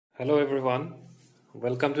Hello everyone,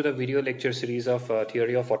 welcome to the video lecture series of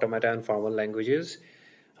Theory of Automata and Formal Languages.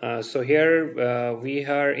 So here we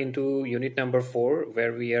are into unit number 4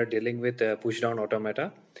 where we are dealing with pushdown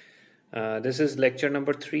automata. This is lecture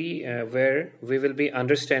number 3 where we will be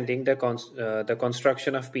understanding the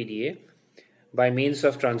construction of PDA by means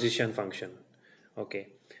of transition function. Okay,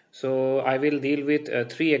 so I will deal with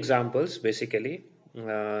 3 examples basically.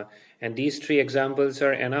 And these 3 examples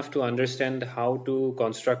are enough to understand how to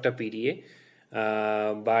construct a PDA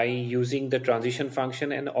by using the transition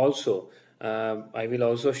function, and also I will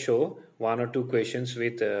also show 1 or 2 questions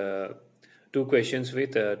with the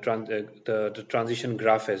transition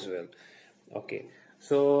graph as well. Okay,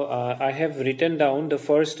 so I have written down the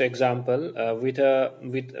first example with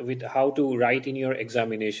how to write in your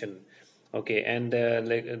examination. Okay, and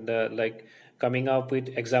coming up with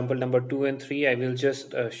example number 2 and 3, I will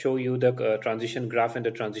just show you the transition graph and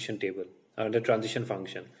the transition table, the transition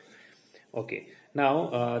function. Okay,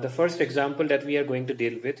 now the first example that we are going to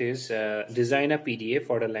deal with is design a PDA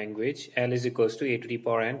for the language L is equals to a to the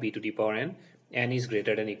power n, b to the power n is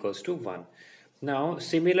greater than equals to 1. Now,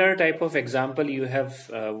 similar type of example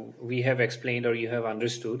we have explained or you have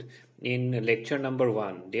understood in lecture number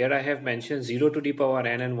 1. There I have mentioned 0 to the power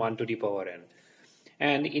n and 1 to the power n.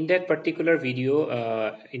 And in that particular video,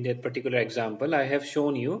 in that particular example, I have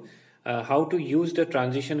shown you how to use the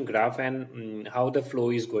transition graph and how the flow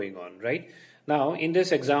is going on, right? Now, in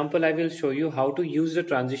this example, I will show you how to use the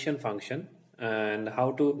transition function and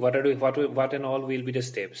how to what and all will be the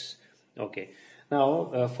steps. Okay.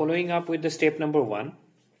 Now, following up with the step number 1,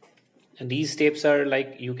 these steps are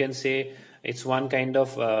like, you can say, it's one kind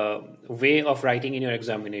of way of writing in your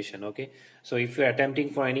examination. Okay, so if you're attempting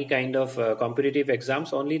for any kind of competitive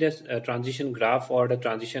exams, only the transition graph or the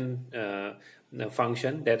transition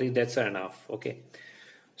function, that's enough. Okay,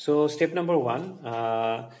 so step number 1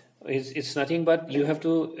 it's nothing but you have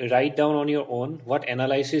to write down on your own what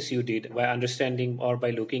analysis you did by understanding or by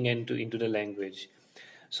looking into the language.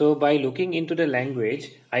 So by looking into the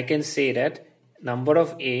language, I can say that number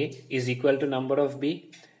of A is equal to number of B,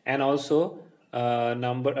 and also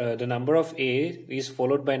the number of A is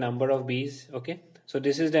followed by number of B's. Okay, so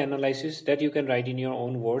this is the analysis that you can write in your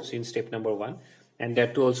own words in step number 1, and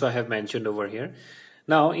that too also I have mentioned over here.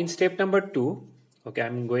 Now in step number 2, okay,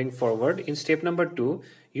 I'm going forward. In step number 2,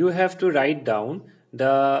 you have to write down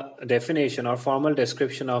the definition or formal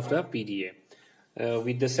description of the PDA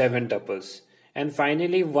with the 7 tuples. And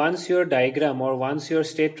finally, once your diagram or once your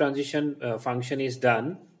state transition function is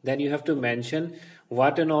done, then you have to mention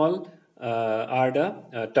what and all are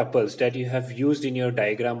the tuples that you have used in your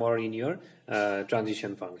diagram or in your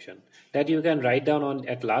transition function. That you can write down on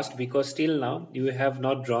at last, because till now you have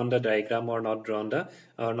not drawn the diagram or not drawn the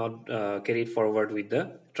carried forward with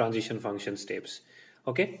the transition function steps.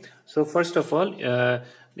 Okay, so first of all,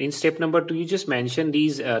 in step number 2, you just mention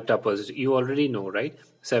these tuples. You already know, right?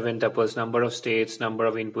 7 tuples, number of states, number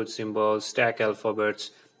of input symbols, stack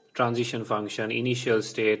alphabets, transition function, initial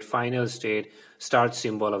state, final state, start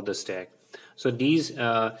symbol of the stack. So these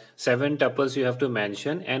 7 tuples you have to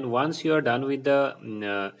mention, and once you are done with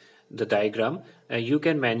the diagram, you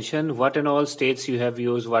can mention what and all states you have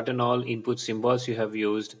used, what and all input symbols you have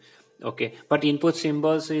used. Okay, but input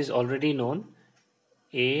symbols is already known,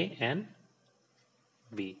 A and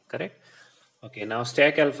B, correct? Okay, now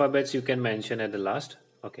stack alphabets you can mention at the last.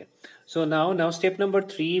 Okay, so now step number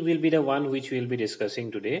 3 will be the one which we will be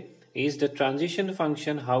discussing today, is the transition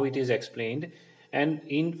function, how it is explained. And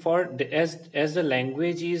as the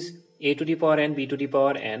language is a to the power n, b to the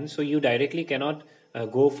power n, so you directly cannot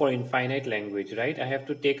go for infinite language, right? I have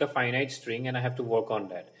to take a finite string and I have to work on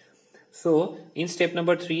that. So in step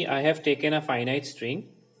number 3, I have taken a finite string,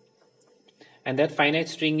 and that finite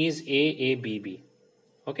string is a, b, b.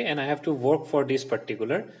 Okay, and I have to work for this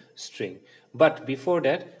particular string. But before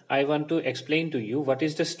that, I want to explain to you what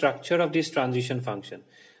is the structure of this transition function.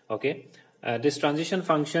 Okay, this transition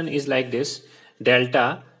function is like this: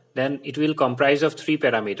 delta, then it will comprise of 3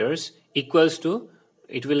 parameters, equals to,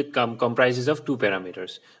 it will comprises of 2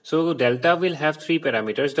 parameters. So delta will have 3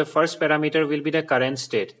 parameters. The first parameter will be the current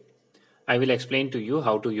state. I will explain to you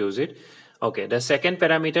how to use it. Okay, the second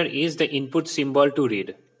parameter is the input symbol to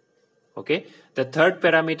read. Okay, the third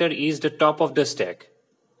parameter is the top of the stack.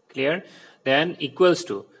 Clear? Then equals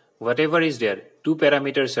to whatever is there, 2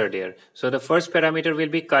 parameters are there. So the first parameter will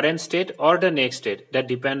be current state or the next state, that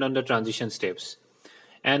depend on the transition steps.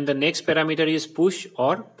 And the next parameter is push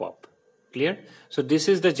or pop. Clear? So this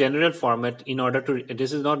is the general format. In order to,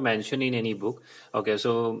 this is not mentioned in any book. Okay,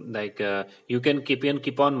 so like you can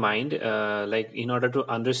keep on mind, like in order to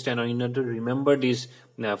understand or in order to remember these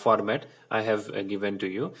format I have given to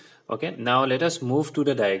you. Okay, now let us move to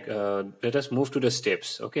the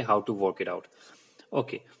steps. Okay, how to work it out.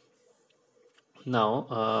 Okay,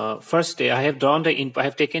 now first I have drawn the I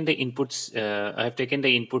have taken the inputs. I have taken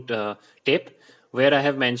the input tape where I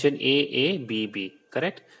have mentioned A, B, B.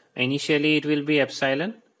 Correct. Initially it will be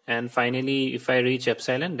epsilon, and finally if I reach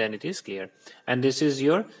epsilon, then it is clear. And this is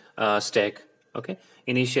your stack. Okay,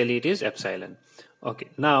 initially it is epsilon. Okay,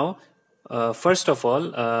 now first of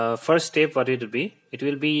all, first step, what it will be? It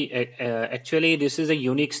will be actually this is a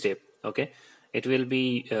unique step. Okay, it will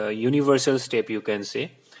be a universal step, you can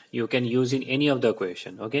say. You can use in any of the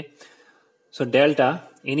equation. Okay, so delta,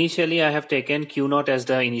 initially I have taken Q naught as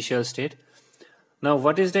the initial state. Now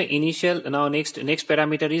what is the initial? Now next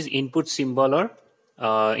parameter is input symbol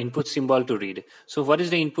or input symbol to read. So what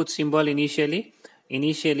is the input symbol initially?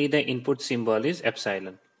 Initially the input symbol is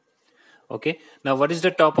epsilon. Okay, now what is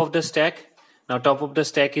the top of the stack? Now top of the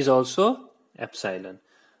stack is also epsilon.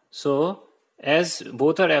 So as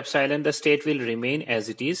both are epsilon, the state will remain as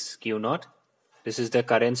it is, Q naught. This is the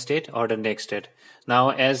current state or the next state.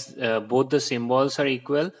 Now as both the symbols are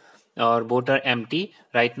equal or both are empty,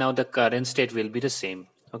 right now the current state will be the same.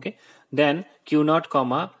 Okay, then Q naught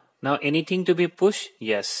comma, now anything to be pushed?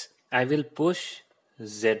 Yes, I will push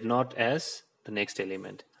Z naught as the next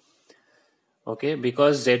element. Okay,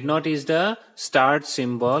 because Z naught is the start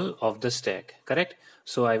symbol of the stack, correct?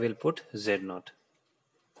 So I will put Z naught.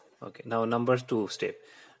 Okay, now number 2 step,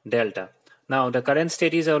 delta. Now the current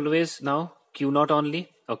state is always now Q naught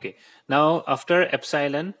only. Okay, now after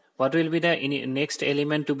epsilon, what will be the next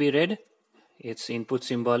element to be read? Its input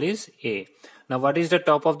symbol is A. Now what is the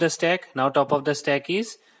top of the stack? Now top of the stack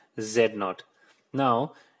is Z naught.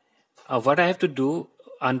 Now what I have to do,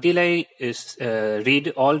 until I read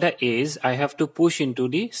all the A's, I have to push into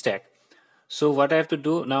the stack. So what I have to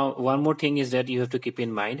do now, one more thing is that you have to keep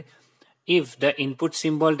in mind, if the input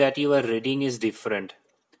symbol that you are reading is different,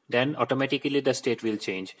 then automatically the state will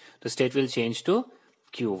change. The state will change to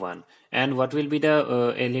Q1. And what will be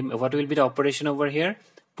the operation over here?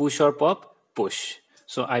 Push or pop? Push.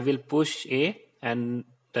 So I will push A and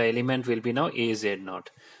the element will be now AZ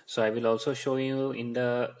naught. So I will also show you in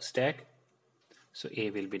the stack. So A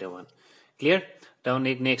will be the one. Clear? Down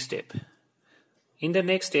next step. In the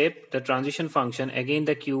next step, the transition function, again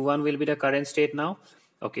the Q1 will be the current state now.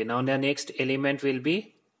 Okay, now the next element will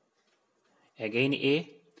be again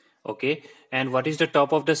A. Okay, and what is the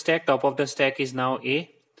top of the stack? Top of the stack is now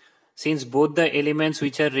A. Since both the elements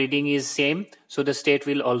which are reading is same, so the state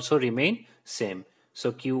will also remain same.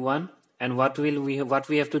 So Q1, and what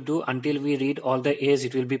we have to do, until we read all the A's,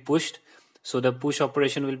 it will be pushed. So the push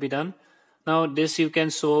operation will be done. Now this you can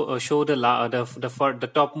show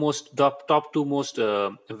the top two most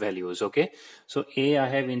values. Okay, so A I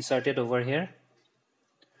have inserted over here.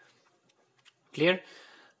 Clear?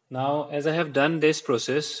 Now as I have done this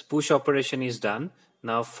process, push operation is done.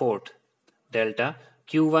 Now fourth, delta,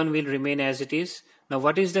 Q1 will remain as it is. Now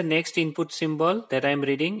what is the next input symbol that I am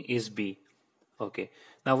reading is B. Okay,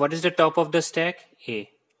 now what is the top of the stack? A.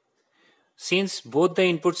 Since both the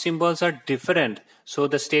input symbols are different, so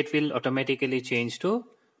the state will automatically change to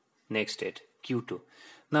next state, Q2.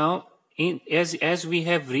 Now as we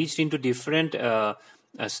have reached into different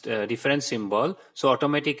different symbol, so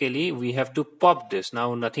automatically we have to pop this.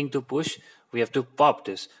 Now nothing to push, we have to pop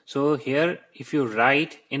this. So here if you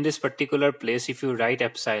write in this particular place, if you write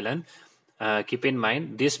epsilon, keep in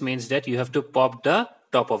mind this means that you have to pop the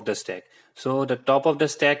top of the stack. So the top of the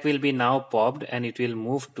stack will be now popped and it will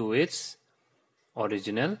move to its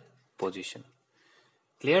original position.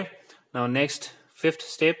 Clear? Now next, fifth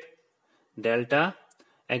step, delta.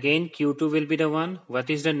 Again Q2 will be the one. What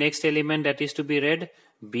is the next element that is to be read?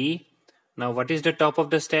 B. Now what is the top of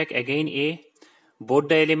the stack? Again A. Both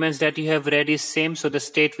the elements that you have read is same, so the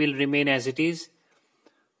state will remain as it is,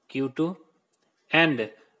 Q2. And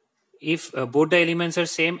if both the elements are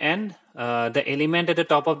same and the element at the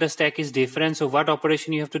top of the stack is different, so what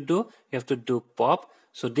operation you have to do? You have to do pop.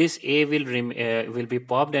 So this A will be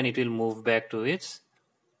popped and it will move back to its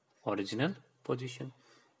original position.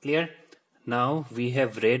 Clear? Now we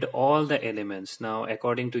have read all the elements. Now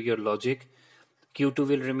according to your logic, Q2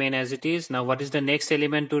 will remain as it is. Now what is the next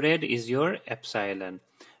element to read is your epsilon.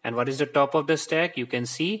 And what is the top of the stack? You can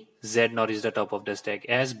see Z0 is the top of the stack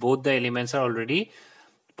as both the elements are already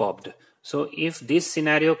popped. So if this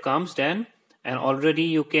scenario comes, then and already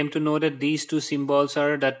you came to know that these two symbols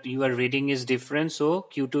are that you are reading is different, so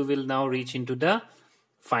Q2 will now reach into the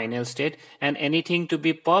final state, and anything to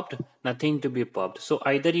be popped, nothing to be popped. So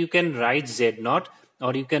either you can write Z0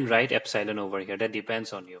 or you can write epsilon over here, that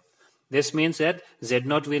depends on you. This means that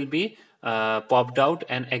Z0 will be popped out,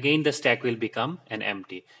 and again the stack will become an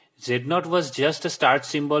empty. Z0 was just a start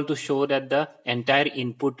symbol to show that the entire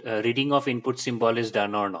input reading of input symbol is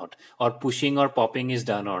done or not, or pushing or popping is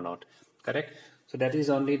done or not. Correct? So that is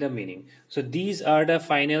only the meaning. So these are the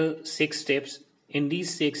final 6 steps. In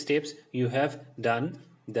these 6 steps, you have done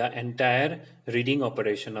the entire reading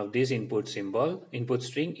operation of this input symbol, input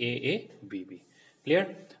string AABB.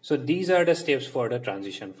 Clear? So these are the steps for the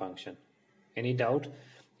transition function. Any doubt?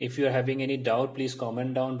 If you are having any doubt, please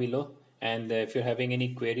comment down below. And if you're having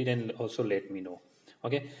any query, then also let me know.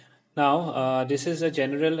 Okay. Now, this is a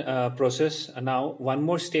general process. Now, one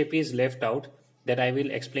more step is left out that I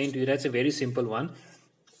will explain to you. That's a very simple one.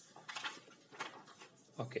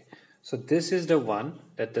 Okay. So this is the one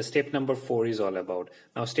that the step number 4 is all about.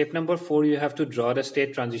 Now, step number 4, you have to draw the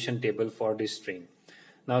state transition table for this string.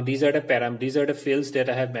 Now, these are the fields that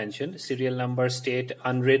I have mentioned: serial number, state,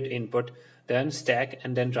 unread input, then stack,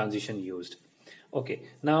 and then transition used. Okay,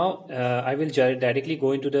 now I will directly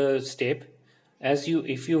go into the step.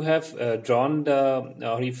 If you have drawn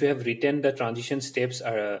or if you have written the transition steps,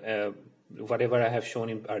 whatever I have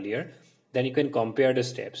shown earlier, then you can compare the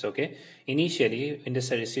steps. Okay, initially in the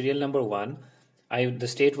serial number 1, the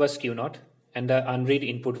state was Q0 and the unread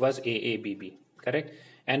input was AABB, correct?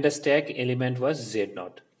 And the stack element was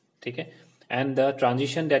Z0. Okay, and the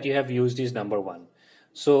transition that you have used is number 1.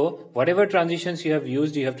 So whatever transitions you have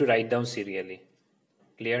used, you have to write down serially.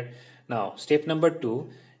 Clear? Now, step number 2,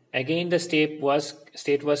 again the state was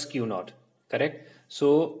Q0, correct?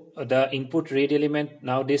 So the input read element,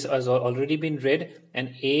 now this has already been read, and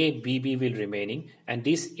ABB will remaining, and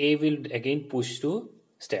this A will again push to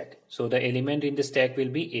stack. So the element in the stack will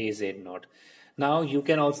be AZ0. Now you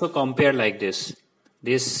can also compare like this.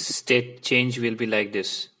 This state change will be like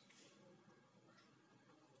this.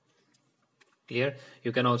 Clear?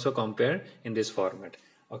 You can also compare in this format.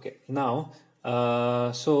 Okay. Now,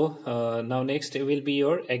 now next will be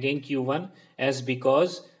your again Q1, as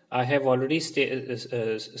because I have already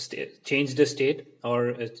changed the state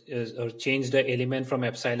or changed the element from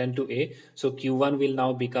epsilon to A. So Q1 will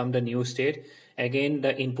now become the new state. Again,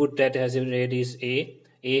 the input that has been read is A.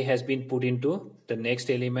 A has been put into the next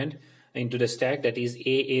element into the stack, that is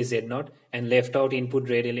AZ0, and left out input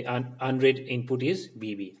unread input is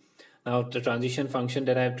BB. Now the transition function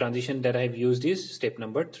that I have used is step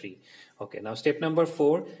number 3. Okay, now step number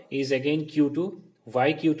 4 is again Q2.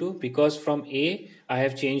 Why Q2? Because from A I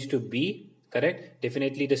have changed to B, correct?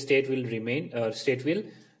 Definitely the state will remain, state will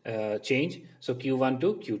change. So Q1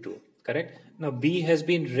 to Q2, correct? Now B has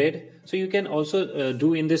been read. So you can also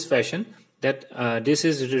do in this fashion that this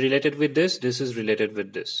is related with this is related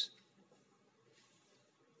with this.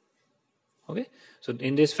 Okay, so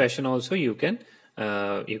in this fashion also you can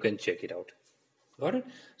check it out. Got it?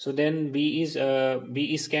 So then B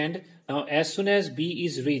is scanned. Now as soon as B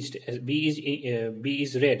is reached, B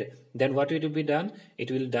is read, then what will be done?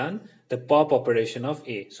 It will done the pop operation of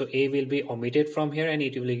A. So A will be omitted from here and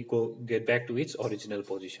it will get back to its original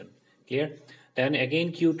position. Clear? Then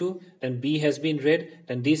again Q2, then B has been read,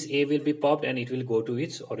 then this A will be popped and it will go to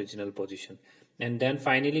its original position. And then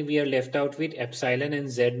finally we are left out with epsilon and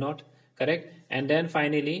Z0. Correct? And then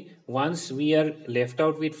finally, once we are left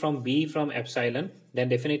out with from B from epsilon, then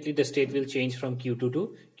definitely the state will change from Q2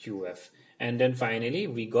 to QF. And then finally,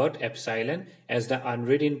 we got epsilon as the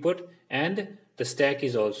unread input, and the stack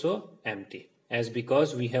is also empty, as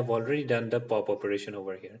because we have already done the pop operation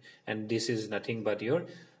over here. And this is nothing but your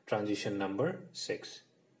transition number 6.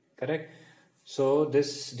 Correct? So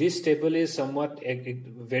this table is somewhat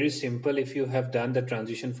very simple. If you have done the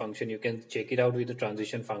transition function, you can check it out with the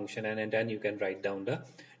transition function, and then you can write down the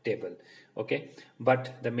table. Okay,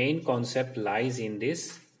 but the main concept lies in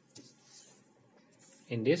this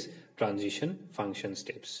transition function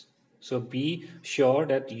steps. So be sure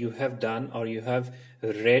that you have done or you have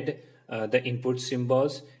read the input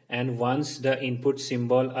symbols, and once the input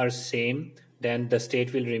symbol are same, then the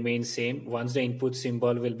state will remain same. Once the input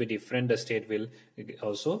symbol will be different, the state will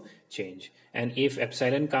also change. And if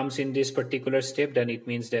epsilon comes in this particular step, then it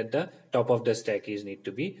means that the top of the stack is need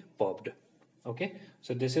to be popped. Okay,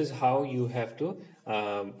 so this is how you have to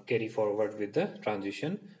carry forward with the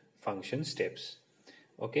transition function steps.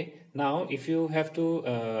 Okay, now if you have to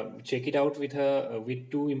check it out with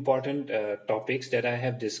two important topics that I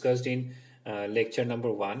have discussed in lecture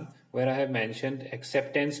number 1, where I have mentioned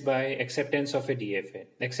acceptance of a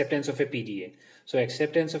PDA. So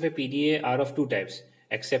acceptance of a PDA are of two types: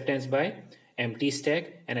 acceptance by empty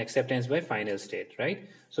stack and acceptance by final state, right?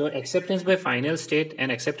 So acceptance by final state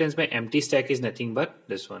and acceptance by empty stack is nothing but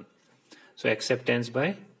this one. So acceptance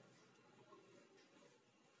by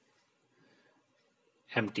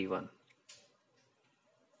empty one.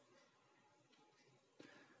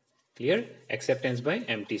 Clear? Acceptance by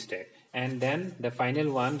empty stack. And then the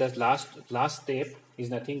final one, the last step is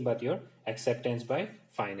nothing but your acceptance by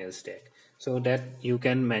final stack. So that you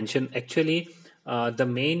can mention actually the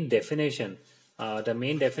main definition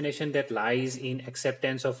that lies in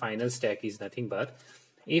acceptance of final stack is nothing but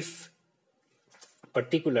if for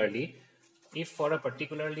a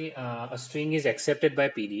particularly a string is accepted by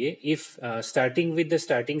PDA, if starting with the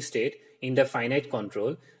starting state in the finite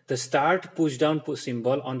control, the start push down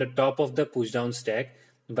symbol on the top of the push down stack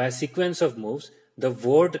by a sequence of moves, the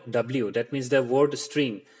word W, that means the word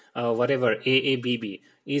string, whatever AABB,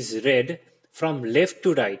 is read from left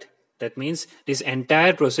to right. That means this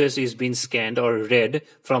entire process is being scanned or read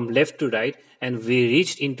from left to right, and we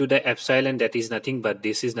reached into the epsilon, that is nothing but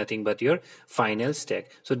this is nothing but your final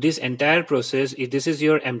stack. So this entire process, this is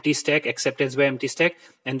your empty stack, acceptance by empty stack,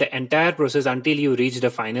 and the entire process until you reach the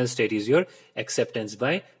final state is your acceptance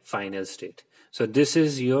by final state. So this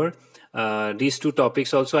is your these two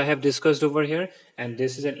topics also I have discussed over here, and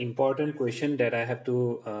this is an important question that I have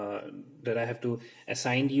to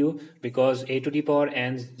assign you, because a to the power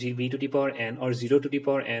n, b to the power n, or 0 to the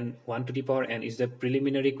power n, 1 to the power n is the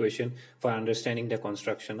preliminary question for understanding the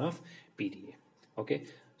construction of PDA. Okay,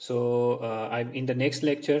 so in the next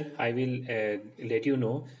lecture I will let you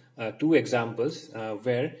know two examples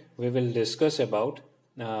where we will discuss about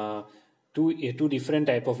two different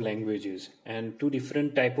type of languages and two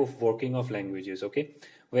different type of working of languages. Okay,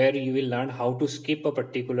 where you will learn how to skip a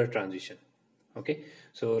particular transition. Okay,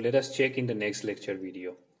 so let us check in the next lecture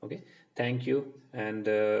video. Okay, thank you. And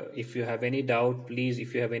if you have any doubt, please,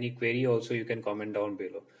 if you have any query also, you can comment down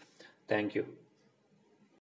below. Thank you.